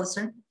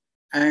 100%,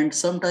 and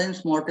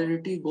sometimes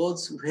mortality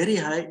goes very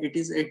high. It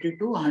is 80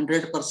 to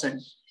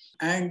 100%.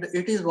 And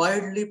it is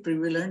widely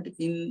prevalent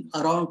in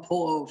around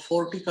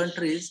 40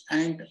 countries,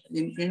 and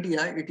in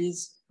India, it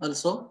is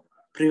also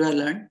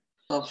prevalent.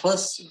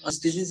 First, this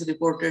disease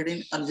reported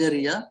in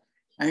Algeria,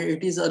 and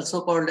it is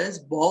also called as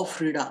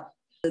Bau-Frida.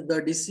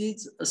 The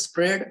disease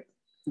spread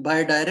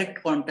by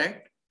direct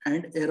contact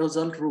and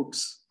aerosol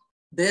routes.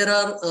 There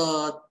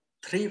are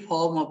 3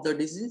 forms of the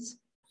disease.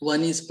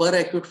 One is per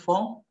acute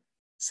form,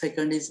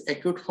 second is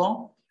acute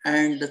form,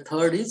 and the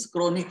third is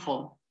chronic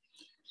form.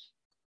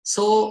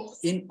 So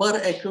in per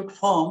acute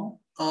form,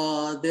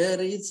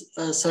 there is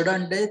a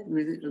sudden death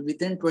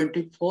within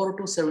 24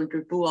 to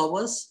 72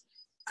 hours,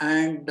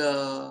 and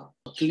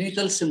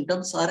clinical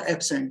symptoms are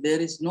absent. There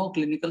is no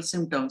clinical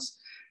symptoms.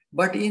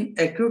 But in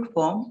acute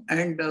form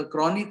and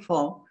chronic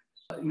form,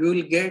 you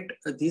will get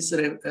these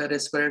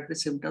respiratory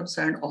symptoms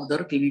and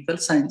other clinical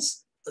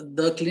signs.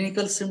 The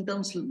clinical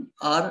symptoms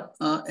are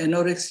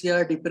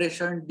anorexia,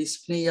 depression,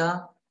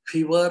 dyspnea,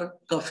 fever,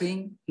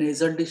 coughing,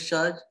 nasal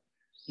discharge,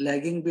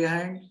 lagging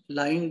behind,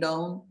 lying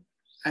down,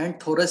 and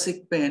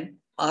thoracic pain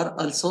are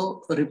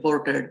also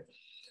reported.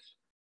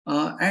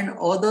 And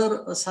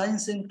other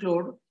signs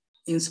include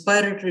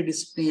inspiratory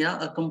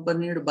dyspnea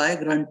accompanied by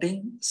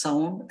grunting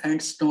sound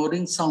and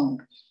snoring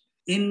sound.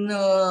 In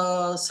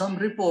some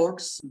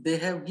reports, they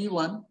have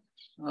given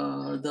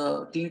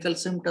the clinical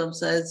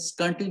symptoms as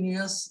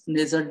continuous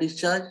nasal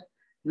discharge,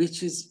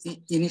 which is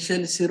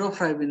initially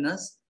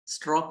serofibrous,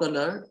 straw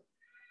colored,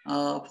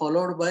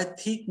 followed by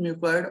thick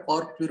mucoid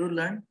or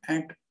purulent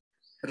and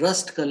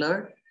rust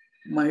colored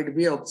might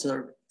be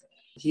observed.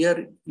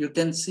 Here you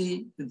can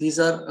see these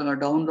are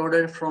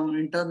downloaded from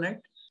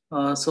internet.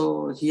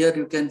 So here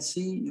you can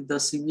see the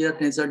severe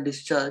nasal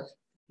discharge.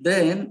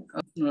 Then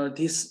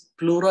this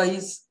pleura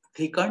is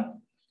thickened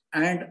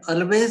and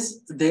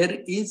always there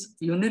is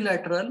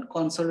unilateral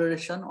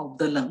consolidation of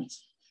the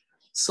lungs.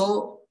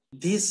 So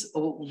this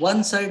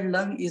one side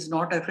lung is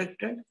not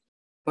affected,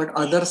 but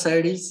other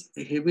side is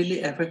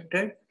heavily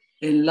affected,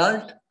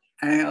 enlarged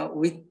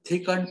with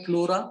thickened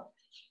pleura,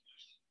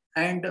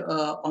 and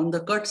on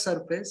the cut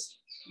surface,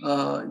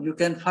 you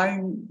can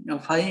find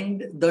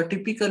the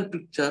typical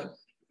picture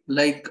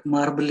like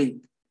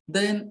marbling.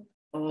 Then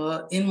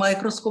in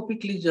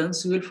microscopic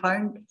lesions, you will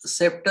find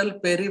septal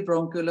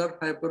peribronchial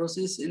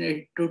fibrosis in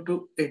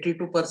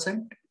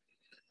 82%.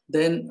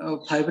 Then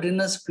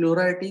fibrinous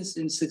pleuritis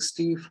in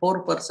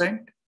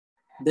 64%.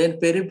 Then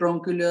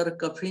peribronchial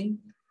cuffing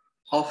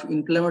of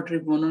inflammatory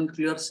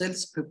mononuclear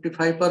cells,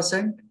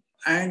 55%.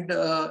 And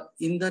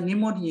in the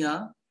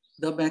pneumonia,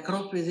 the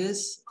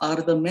macrophages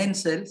are the main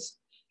cells,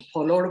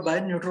 followed by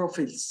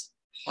neutrophils,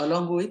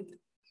 along with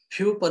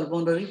few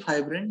pulmonary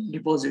fibrin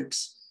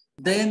deposits.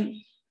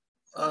 Then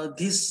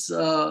this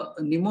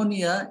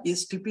pneumonia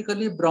is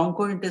typically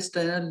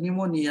bronchointestinal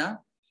pneumonia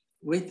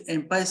with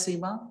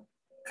emphysema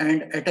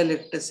and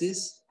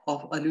atelectasis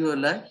of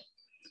alveoli,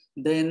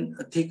 then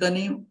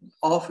thickening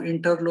of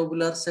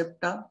interlobular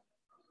septa,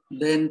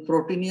 then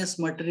proteinous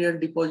material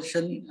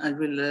deposition in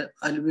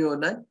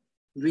alveoli,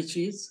 which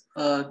is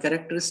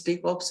characteristic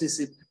of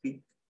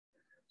CCPP.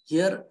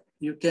 Here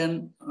you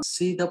can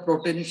see the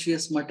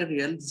proteinaceous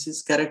material. This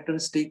is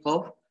characteristic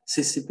of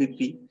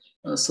CCPP.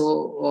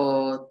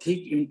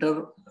 Thick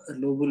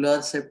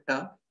interlobular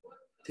septa,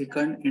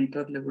 thickened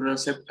interlobular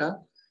septa,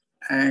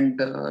 and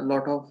a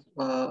lot of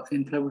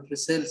inflammatory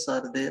cells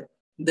are there.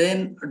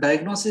 Then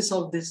diagnosis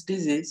of this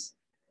disease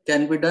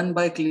can be done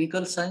by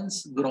clinical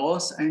science,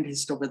 gross and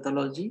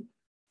histopathology.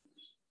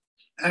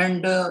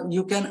 And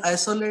you can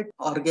isolate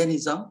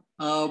organism,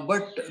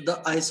 but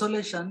the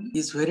isolation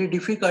is very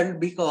difficult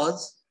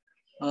because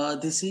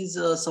this is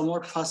a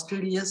somewhat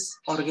fastidious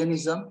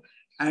organism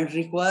and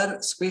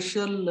require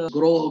special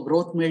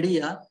growth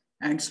media,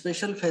 and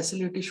special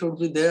facility should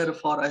be there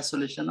for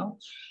isolation of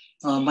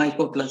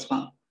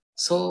mycoplasma.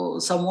 So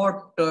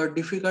somewhat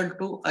difficult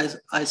to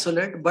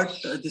isolate, but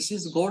this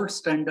is gold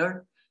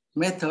standard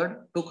method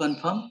to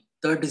confirm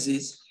the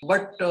disease.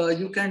 But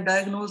you can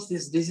diagnose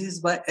this disease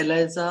by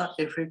ELISA,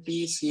 FAT,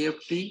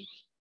 CFT,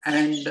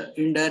 and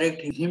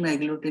indirect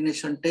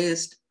hemagglutination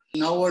test.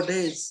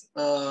 Nowadays,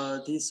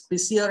 this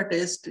PCR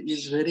test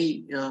is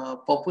very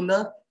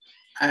popular,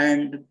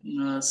 and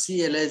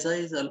C-ELISA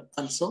is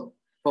also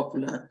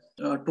popular.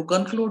 To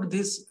conclude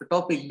this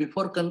topic,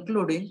 before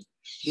concluding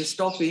this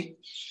topic,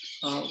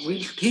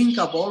 we'll think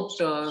about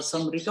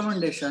some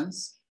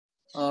recommendations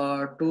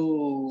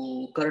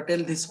to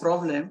curtail this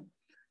problem.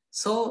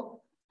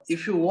 So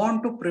if you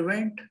want to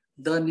prevent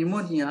the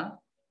pneumonia,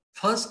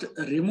 first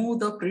remove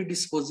the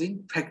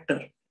predisposing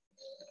factor.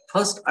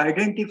 First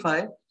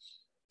identify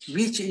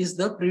which is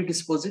the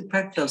predisposing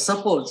factor.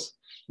 Suppose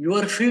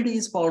your feed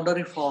is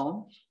powdery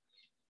form,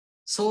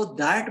 so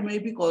that may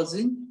be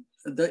causing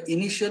the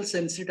initial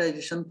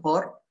sensitization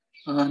for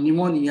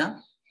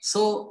pneumonia.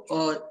 So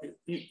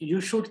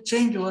you should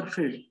change your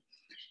feed.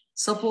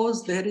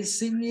 Suppose there is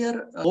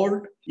severe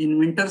cold in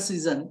winter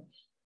season,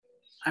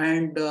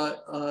 and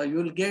you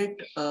will get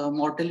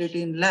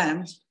mortality in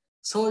lambs.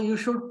 So you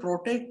should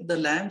protect the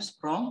lambs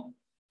from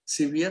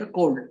severe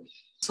cold.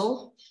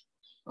 So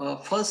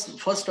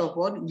first of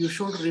all, you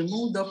should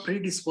remove the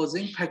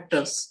predisposing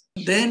factors.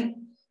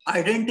 Then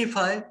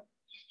identify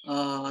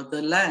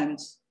the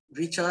lambs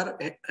which are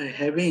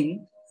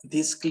having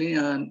these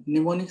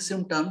pneumonic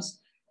symptoms,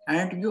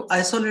 and you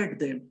isolate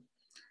them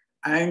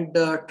and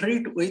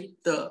treat with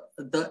the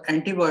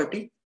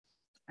antibiotic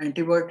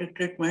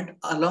treatment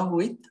along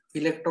with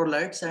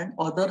electrolytes and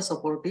other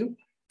supportive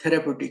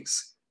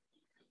therapeutics.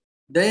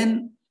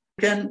 Then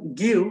you can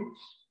give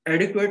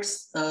adequate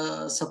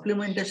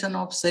supplementation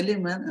of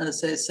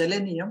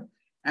selenium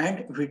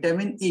and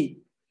vitamin E.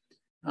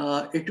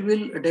 It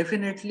will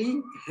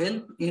definitely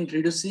help in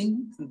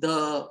reducing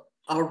the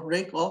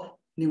outbreak of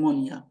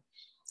pneumonia,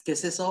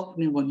 cases of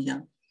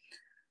pneumonia.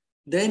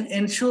 Then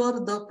ensure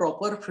the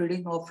proper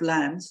feeding of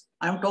lambs.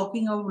 I'm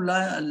talking of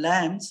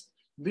lambs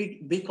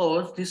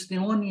because this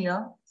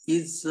pneumonia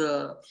is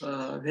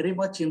very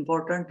much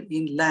important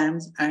in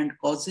lambs and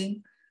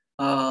causing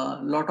a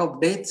lot of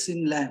deaths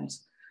in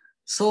lambs.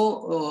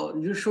 So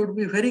you should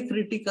be very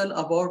critical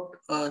about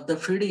the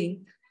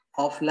feeding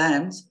of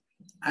lambs,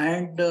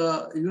 and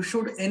you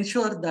should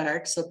ensure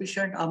that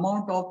sufficient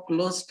amount of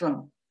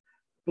colostrum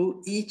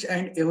to each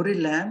and every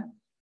lamb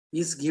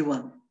is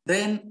given.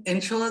 Then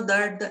ensure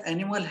that the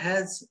animal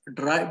has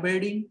dry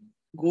bedding,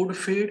 good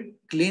feed,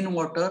 clean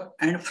water,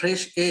 and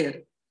fresh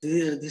air.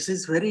 This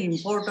is very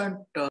important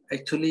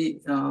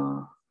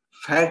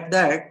fact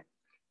that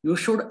you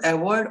should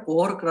avoid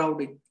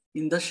overcrowding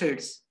in the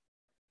sheds.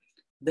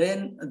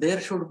 Then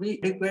there should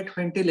be adequate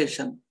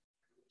ventilation.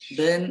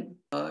 Then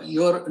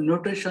your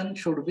nutrition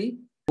should be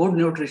good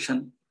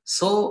nutrition.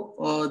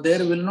 So there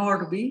will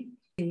not be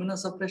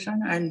immunosuppression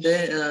and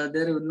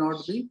there will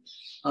not be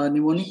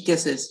pneumonic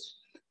cases.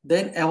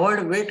 Then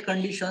avoid wet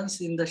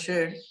conditions in the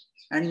shade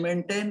and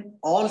maintain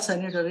all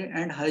sanitary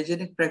and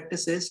hygienic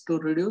practices to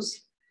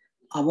reduce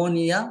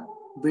ammonia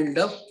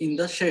buildup in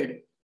the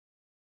shade.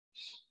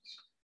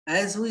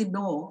 As we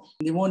know,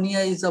 pneumonia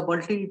is a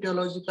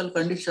multi-etiological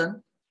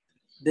condition.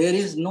 There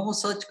is no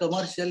such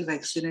commercial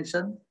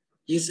vaccination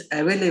is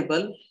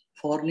available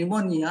for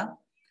pneumonia,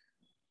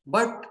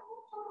 but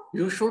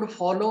you should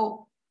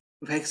follow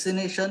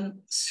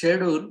vaccination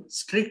schedule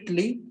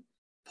strictly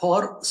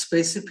for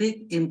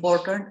specific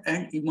important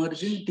and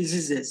emerging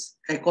diseases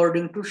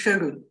according to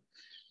schedule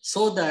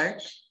so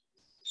that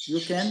you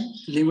can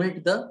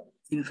limit the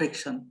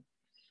infection.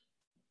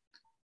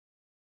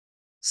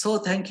 So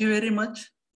thank you very much.